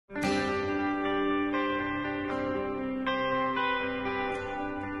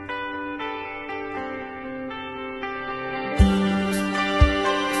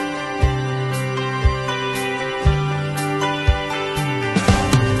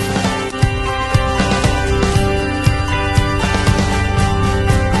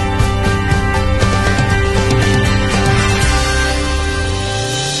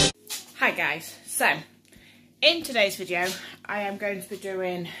So, in today's video, I am going to be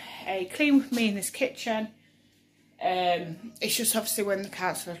doing a clean with me in this kitchen. It's just obviously when the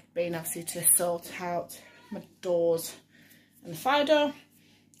cats have been obviously to sort out my doors and the fire door.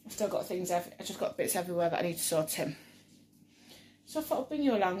 I've still got things, I've just got bits everywhere that I need to sort in. So I thought I'd bring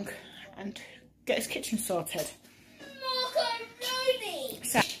you along and get this kitchen sorted.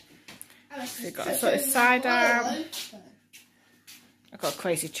 So we've got to sort this side out. I've got a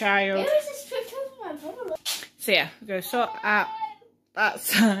crazy child. So yeah, we're going to sort out that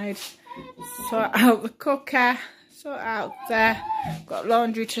side, sort out the cooker, sort out there. Got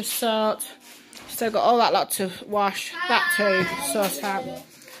laundry to sort. Still got all that lot to wash, that to sort out.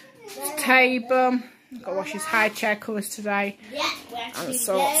 The table. I've got to wash his high chair covers today. And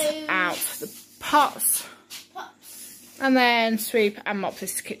sort out the pots. And then sweep and mop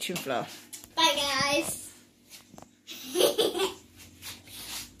this kitchen floor. Bye guys.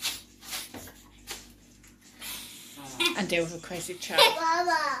 And deal with a crazy child.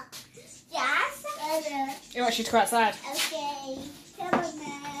 Mama. Yes. You want you to go outside? Okay. Come on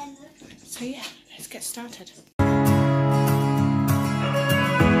then. So yeah, let's get started.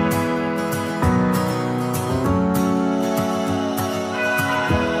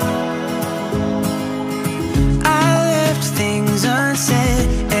 Unsaid,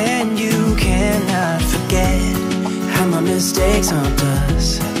 and you cannot forget how my mistakes haunt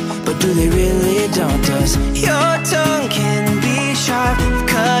us, but do they really daunt us? Your tongue can be sharp,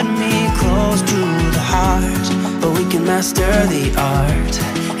 cut me close to the heart, but we can master the art.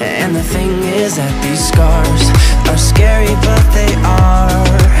 And the thing is that these scars are scary, but they are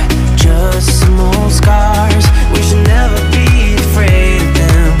just some old scars. We should never be afraid of them.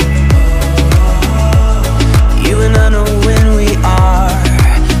 You and I know when we are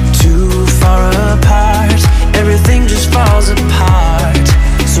too far apart, everything just falls apart.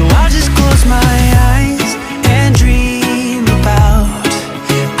 So I just close my eyes and dream about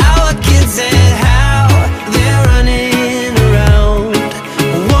our kids and how they're running around.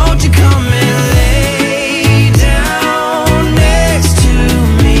 Won't you come and lay down next to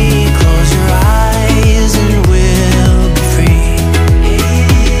me? Close your eyes and we'll be free.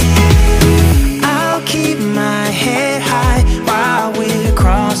 I'll keep my head high while we're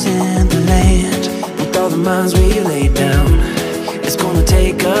crossing the land. With all the minds we laid down, it's gonna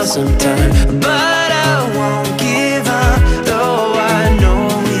take us some time, but I won't give up, though I know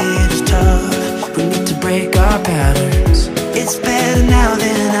it is tough. We need to break our patterns. It's better now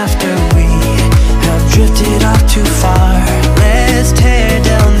than after we have drifted off too far. Let's tear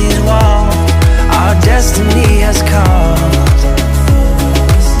down these walls our destiny has called.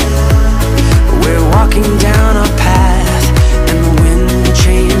 We're walking down a path, and the wind will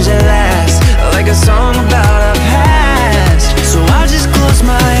change at last, like a song about our past. So I just close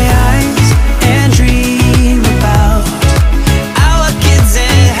my eyes and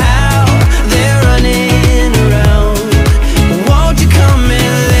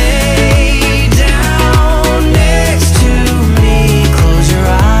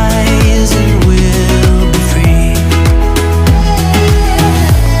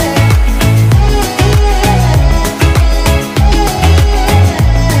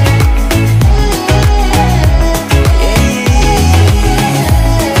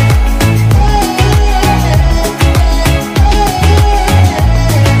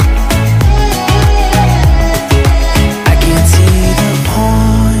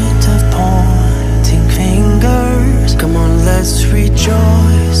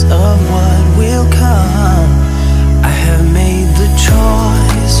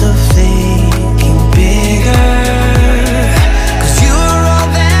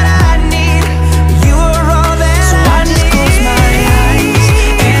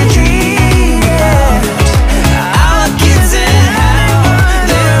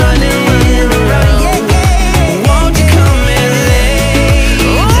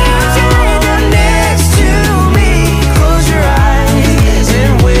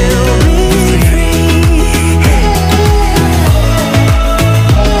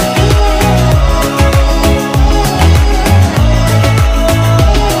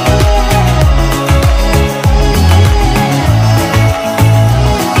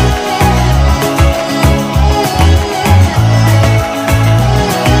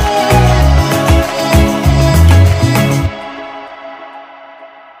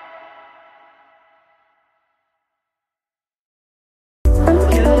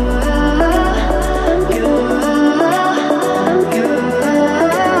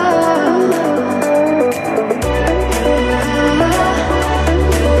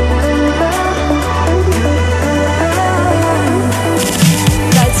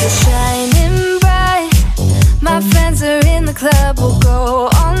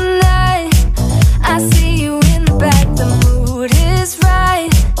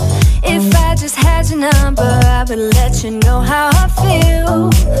to let you know how I feel.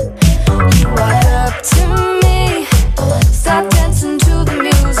 You walk up to me, start dancing to the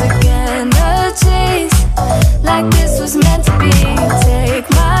music and the chase, like this was meant to be. Take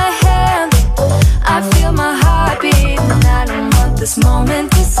my hand, I feel my heart beat, and I don't want this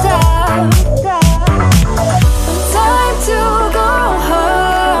moment to stop. Time to go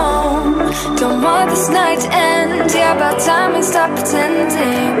home, don't want this night to end. Yeah, about time we stop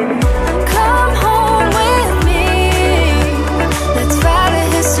pretending. Come home with me, let's write a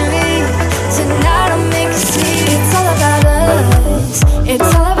history. Tonight I'll make you see. It's all about us,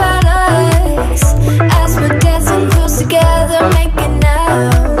 it's all about us. As we're dancing close together, making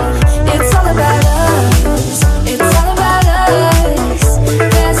out. It's all about us, it's all about us.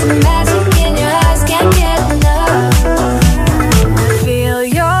 There's some magic in your eyes, can't get enough. Feel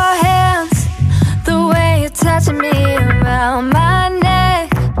your hands, the way you're touching me around my neck.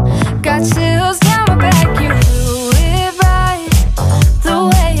 Got chills down my back, you do it right. The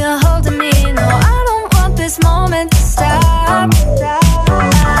way you're holding me, no, I don't want this moment to stop.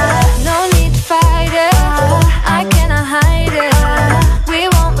 No need to fight it, I cannot hide it. We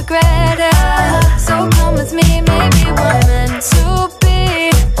won't regret it, so come with me. Maybe we're meant to be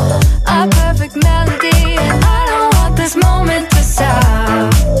a perfect melody, and I don't want this moment to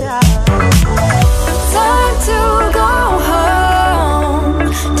stop. Time to go home,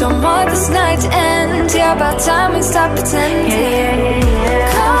 don't want this night to end. Yeah, about time we stop pretending.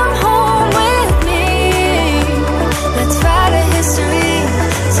 Come home with me, let's write a history.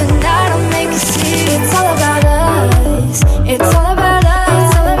 Tonight I'll make you see. It's all about us, it's all about us,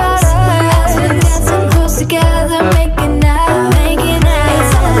 it's all about us. As we're dancing close together, making out, making out.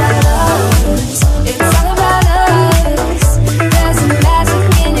 It's all about us, it's all about us. There's some magic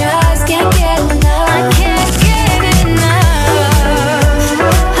in your eyes, can't get enough. I can't get enough.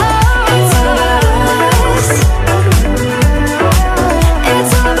 Oh, it's all about us,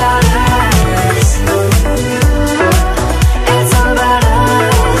 it's all about us. It's all about us,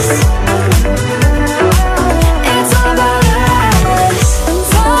 it's all about us.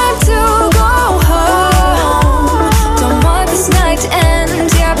 Time to go home, don't want this night to end.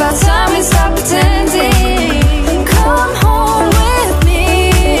 Yeah, about time we stop pretending. Come home with me,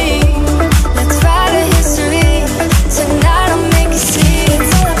 let's write a history. Tonight I'll make you see.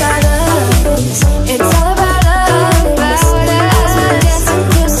 It's all about us, it's all about us. As we're dancing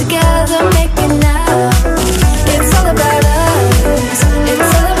close together, making out. It's all about us,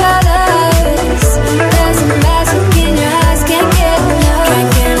 it's all about us. There's some magic in your eyes, can't get enough, can't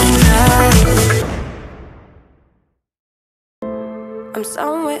get enough. I'm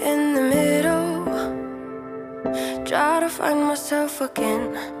somewhere in the middle, try to find myself again.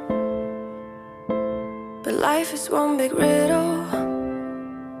 But life is one big riddle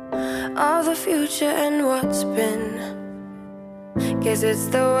of the future and what's been. Guess it's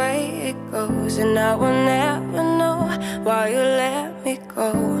the way it goes, and I will never know why you let me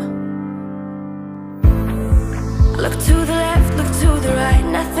go. Look to the left, look to the right,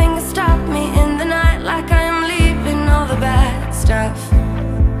 nothing can stop me in the night. Like I am leaving all the bad stuff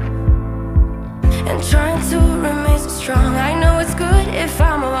and trying to remain so strong. I know it's good if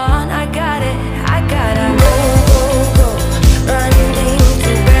I'm alone. I got it, I gotta go, go, go, running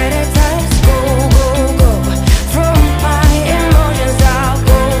into better times. Go, go, go, from my emotions I'll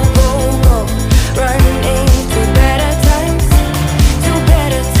go, go, go, running into better times, to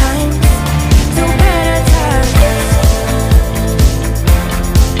better times, to better times,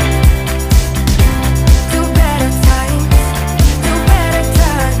 to better times, to better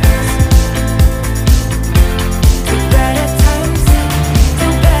times, to better times, to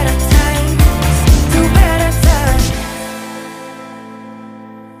better times, to better times.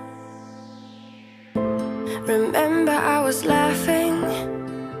 Remember I was laughing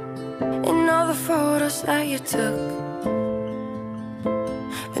in all the photos that you took,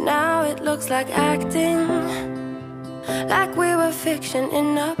 but now it looks like acting, like we were fiction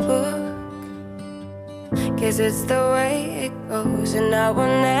in a book. Guess it's the way it goes, and I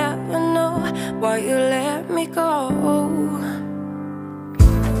will never know why you let me go.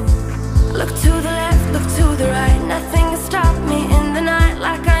 Look to the left, look to the right, nothing can stop me in the night.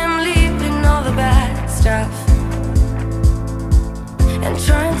 Like I am leaving all the bad stuff and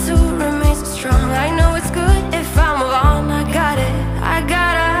trying to remain so strong. I know it's good if I'm alone. I got it, I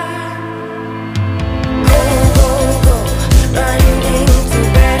gotta go, go, go, running into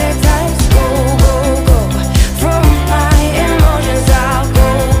better times. Go, go, go, from my emotions I'll go,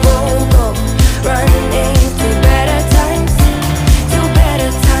 go, go, running into better times, to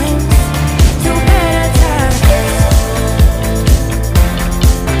better times, to better times.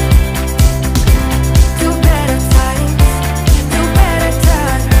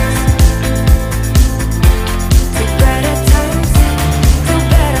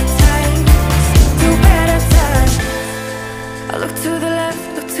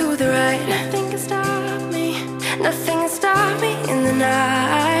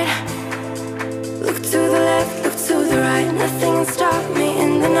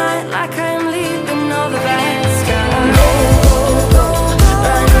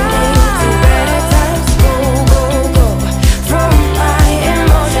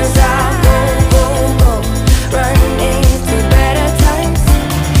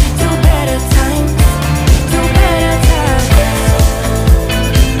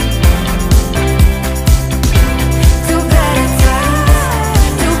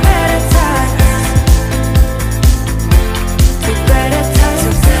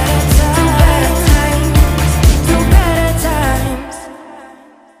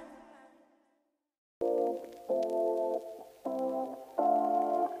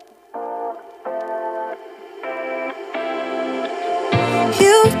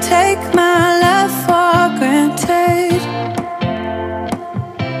 take my love for granted.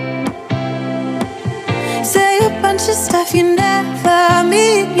 Say a bunch of stuff you never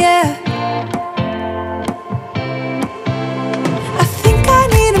mean, yeah. I think I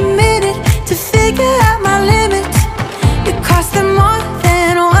need a minute to figure out my limits. You cross them more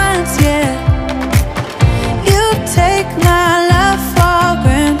than once, yeah. You take my love for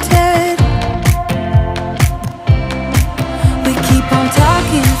granted. We keep on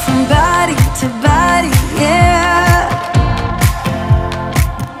talking from body to body, yeah.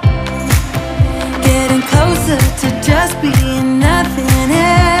 Getting closer to just being nothing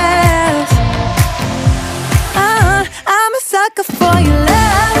else. I'm a sucker for your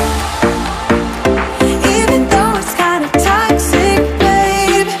love, even though it's kind of toxic,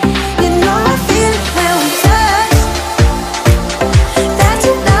 babe. You know I feel it when we touch, that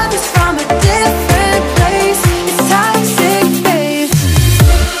your love is from a different place. It's toxic, babe.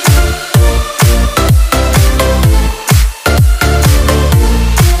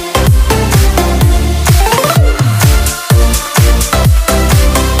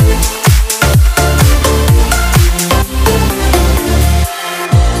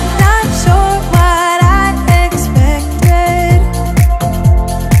 Not sure what I expected.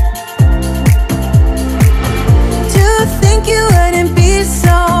 To think you wouldn't be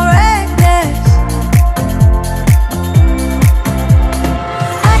so reckless.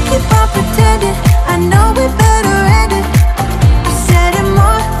 I keep on pretending I know we better end it. I said it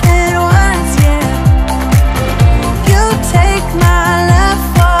more than once, yeah. You take my love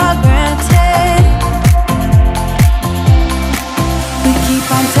for granted. We keep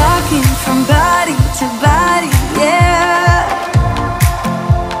on talking from body to body, yeah.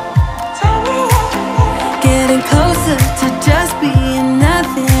 Getting closer to just being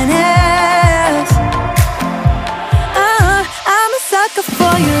nothing else. I'm a sucker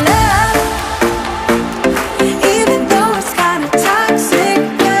for your love, even though it's kind of toxic,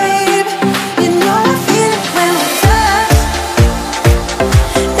 babe. You know I feel it when we touch,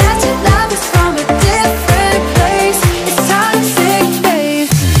 that your love is from a different place. It's toxic, babe.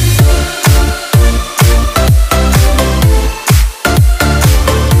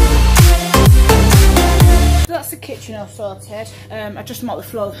 So that's the kitchen all sorted. I just mopped the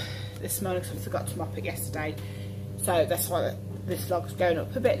floor this morning because I forgot to mop it yesterday. So that's why this vlog's going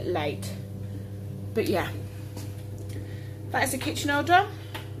up a bit late. But yeah, that is the kitchen all done.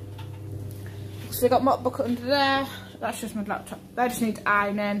 So I got mop bucket under there. That's just my laptop. They just need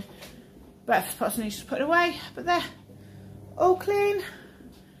ironing. Breakfast pots need to put away. But they're all clean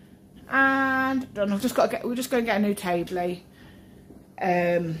and done. We're just going to get a new table.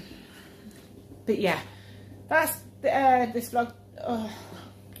 But yeah, that's this vlog.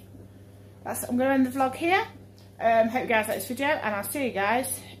 I'm going to end the vlog here. Hope you guys like this video, and I'll see you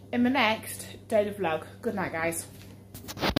guys in my next daily vlog. Good night, guys.